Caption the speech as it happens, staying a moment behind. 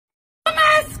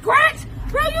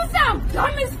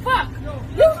dumb as fuck.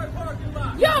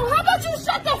 Yo, how about you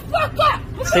shut the fuck up?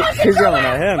 She's yelling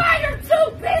at him. Fire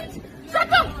too, bitch. Shut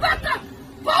the fuck up.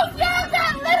 Both y'all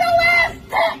got little ass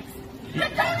dicks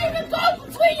that don't even go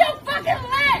between your fucking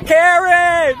legs.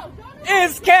 Karen!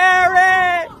 It's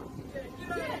Karen!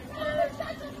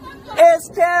 It's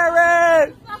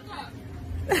Karen!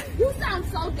 You sound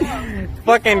so dumb.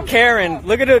 Fucking Karen.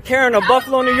 Look at the Karen of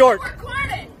Buffalo, New York.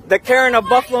 The Karen of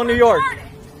Buffalo, New York.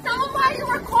 Tell them why you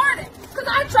recorded. Because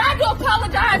I tried to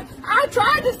apologize. I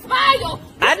tried to smile.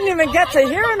 I didn't even get to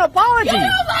hear an apology.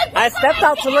 I stepped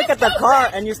out to look at the car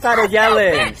and you started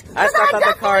yelling. I stepped out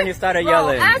the car and you started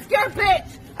yelling. Ask your bitch.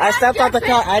 I stepped out the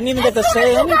car. I didn't even get to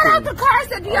say anything. You got out the car and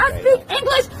said, do y'all speak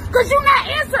English? Because you're not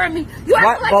answering me.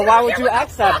 But why would you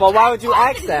ask that? But why would you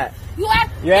ask that?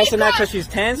 You're asking that because she's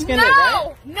tan-skinned,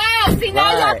 right? No. See,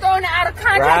 now y'all throwing it out of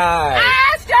context.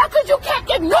 I asked y'all because you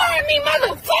kept ignoring me,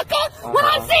 motherfucker. When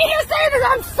I'm sitting here saying that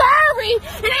I'm sorry,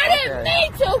 and I didn't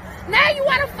mean to. Now you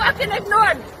want to fucking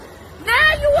ignore me.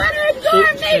 Now you want to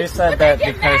ignore me. She said that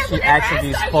because she asked if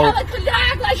you spoke.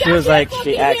 She was like,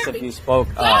 she asked if you spoke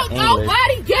English.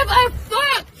 Nobody give a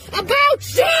fuck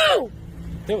about you.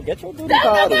 Dude, get your duty Don't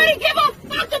card. nobody give a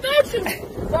fuck about you.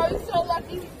 Bro, you so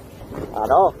lucky. I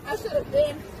know. I should have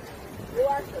been. Boy,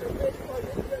 I should have been for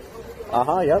this.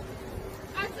 Yep.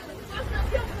 I should have fucked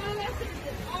up your phone. That shit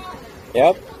is hard.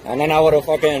 Yep. And then I would have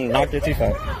fucking knocked your teeth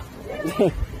out.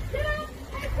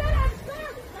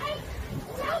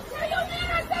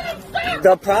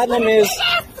 The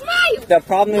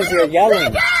problem is you're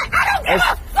yelling.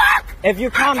 If you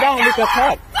calm down, we could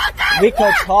talk. We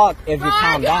could talk if you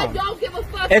calm down.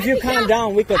 If you calm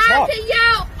down, we could talk. I can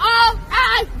yell all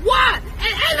I want, and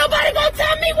ain't nobody gonna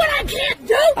tell me what I can't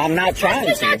do. I'm not trying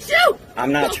to.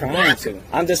 I'm not trying to.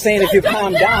 I'm just saying if you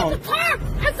calm down. And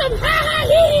some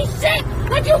ha-ha-hee shit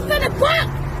like you finna buck,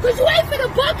 because you ain't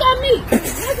finna buck on me.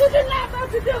 That's what you're not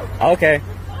about to do. Okay.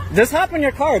 Just hop in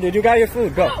your car, dude. You got your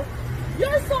food. Go. No,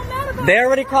 you're so mad about They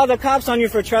already called the cops on you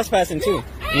for trespassing, too.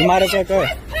 You might as well go.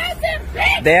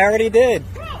 They already did.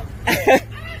 Bro,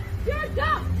 you're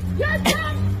dumb. You're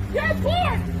dumb. You're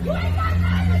poor. You ain't got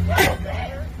nothing to do,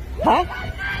 man. Huh?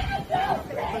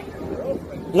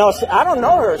 No, I don't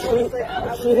know her.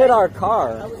 She hit our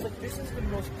car. I was like, this is the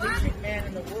most patient man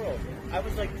in the world. I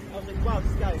was like, wow,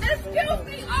 this guy is Excuse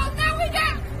me. Oh, now we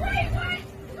got three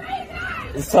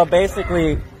guys. So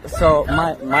basically,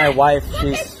 my wife,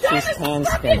 she's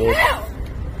tan-skinned.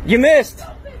 You missed.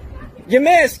 You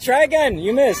missed. Try again.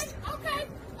 You missed. Okay.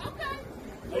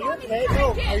 Are you okay?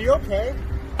 No, are you okay?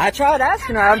 I tried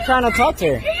asking her. I'm trying to talk to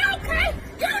her. Are you okay?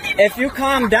 If you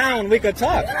calm down, we could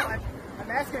talk. I'm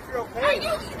asking if you're Are okay.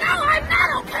 you? No, I'm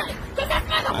not okay.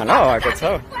 I know, I could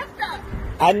tell.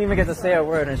 I didn't even get to say a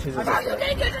word, and she's just Oh, you like,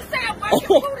 didn't get to say a word.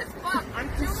 You're rude as fuck. I'm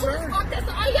You're rude as concerned. fuck. That's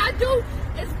all y'all do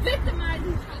is victimize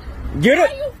each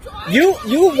other.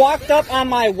 You walked up on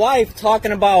my wife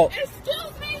talking about,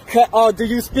 Excuse me? oh, do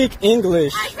you speak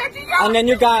English? I said to you, And then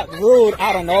you got rude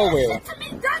out of nowhere. to me,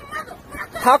 dumb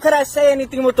motherfucker. How could I say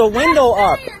anything with the window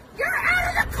up? You're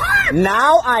out of the car.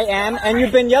 Now I am, and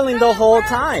you've been yelling the whole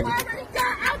time. You already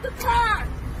got out the car.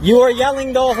 You were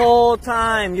yelling the whole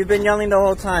time. You've been yelling the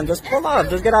whole time. Just pull off.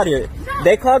 Just get out of here.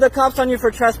 They called the cops on you for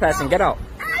trespassing. Get out.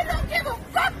 I don't give a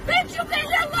fuck, bitch. You been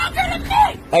here longer than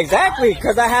me. Exactly,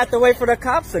 because I had to wait for the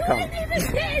cops to You come. ain't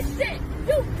even getting shit.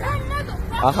 You dumb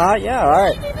motherfucker. Yeah, all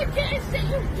right. You ain't even getting shit.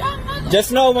 You dumb motherfucker.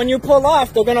 Just know when you pull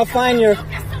off, they're going to find your... You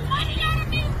get some money out of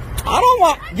me. I don't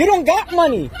want... You don't got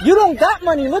money. You don't got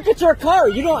money. Look at your car.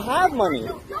 You don't have money. You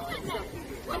doing that?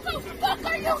 What the fuck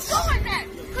are you doing that?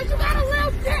 Because you got a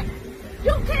little dick.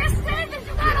 You can't stand it.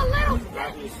 You got a little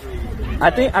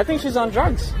dick. I think she's on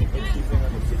drugs.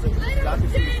 Little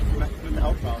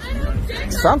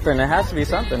dick. Something. It has to be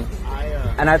something.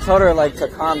 And I told her, like, to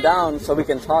calm down so we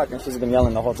can talk, and she's been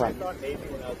yelling the whole time. You give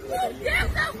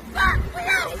the fuck. We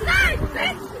outside,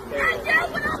 bitch. I yell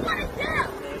when I want to yell.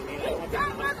 You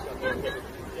dumb motherfucker.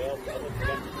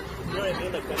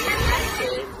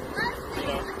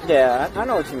 Yeah, I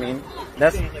know what you mean.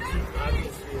 That's...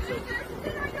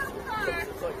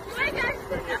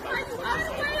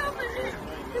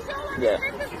 Yeah.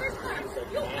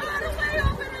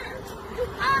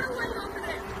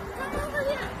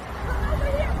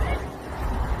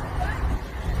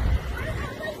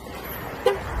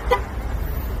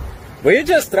 Were you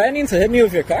just threatening to hit me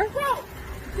with your car? Bro,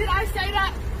 did I say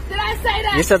that? Did I say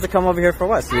that? You said to come over here for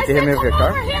what? So you can hit me with your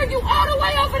car? Over here, you all the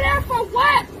way over there for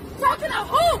what? Talking to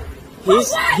who?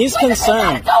 He's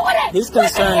concerned. He's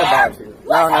concerned about you.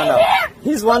 No.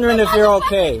 He's wondering if you're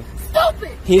okay.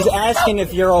 Stupid. He's asking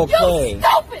if you're okay. You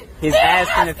stupid. He's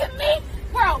asking if... Me?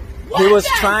 Bro, He was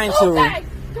trying to...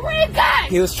 3 guys.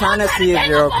 He was trying to see if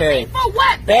you're okay. For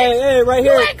what? Hey, right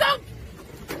here. You ain't go,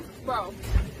 bro.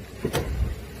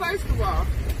 First of all.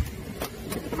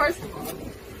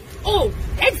 Oh,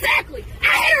 exactly.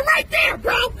 I hit it right there,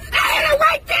 bro. I hit it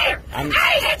right there. I ain't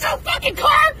hit your fucking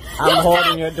car. I'm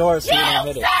holding your door so you don't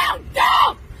hit it. You sound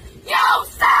dumb. You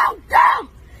sound dumb.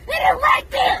 Hit it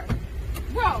right there.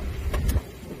 Bro.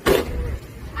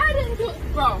 I didn't do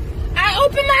it, bro. I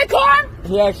opened my car.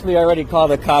 He actually already called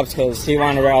the cops because he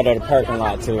wanted her out of the parking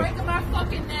lot too.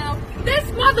 This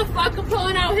motherfucker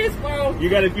pulling out his phone. You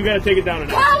gotta take it down a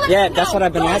notch. Yeah, that's what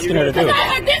I've been asking her to do. This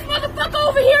motherfucker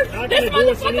over here. This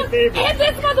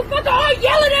motherfucker all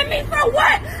yelling at me for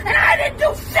what? And I didn't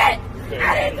do shit.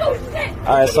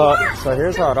 Alright, so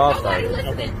here's how it all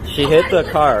started. She hit the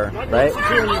car, right?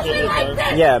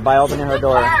 Yeah, by opening her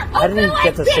door. I didn't even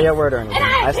get to say a word or anything.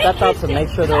 I stepped out to make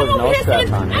sure there was no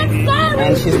scratch on her.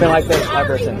 And she's been like this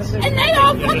ever since. And they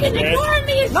all fucking ignoring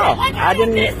me. No, I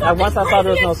didn't. Once I saw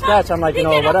there was no scratch, I'm like, you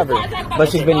know, whatever. But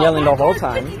she's been yelling the whole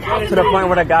time. To the point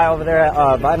where the guy over there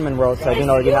at Vitamin Road said, you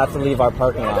know, you have to leave our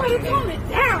parking lot.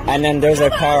 And then there's a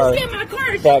car,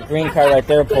 that green car right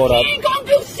there pulled up.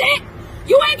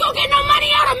 You ain't gonna get no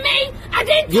money out of me. I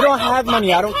didn't. You don't have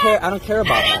money. I don't care. I don't care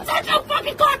about that. I didn't touch your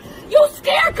fucking car. You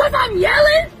scared because I'm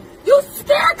yelling? You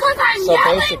scared because I'm yelling?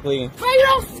 So basically, bro, you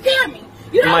don't scare me.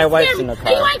 You don't my scare wife's me. in the car.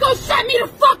 And you ain't gonna shut me the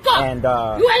fuck up. And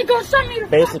you ain't gonna shut me the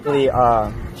basically, fuck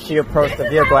up. she approached the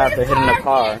vehicle after hitting the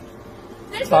car,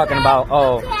 talking about,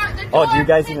 oh, do you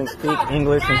guys even speak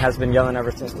English? And has been yelling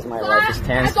ever since because my wife is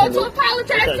I go to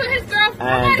apologize to his girlfriend.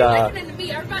 And listening to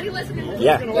me. Everybody listening to me.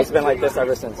 Yeah, it's been like this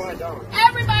ever since.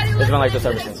 It's been like this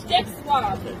ever since.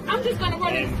 I'm just gonna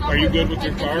run this. Are you good with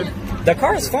your car? The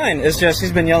car is fine. It's just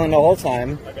she's been yelling the whole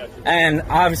time. And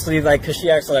obviously, like, because she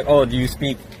asked, like, oh, do you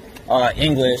speak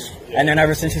English? And then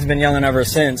ever since she's been yelling ever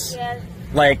since.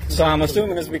 Like, so I'm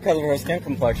assuming it's because of her skin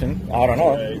complexion. I don't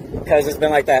know. Because it's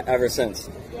been like that ever since.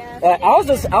 I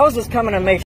was just coming to make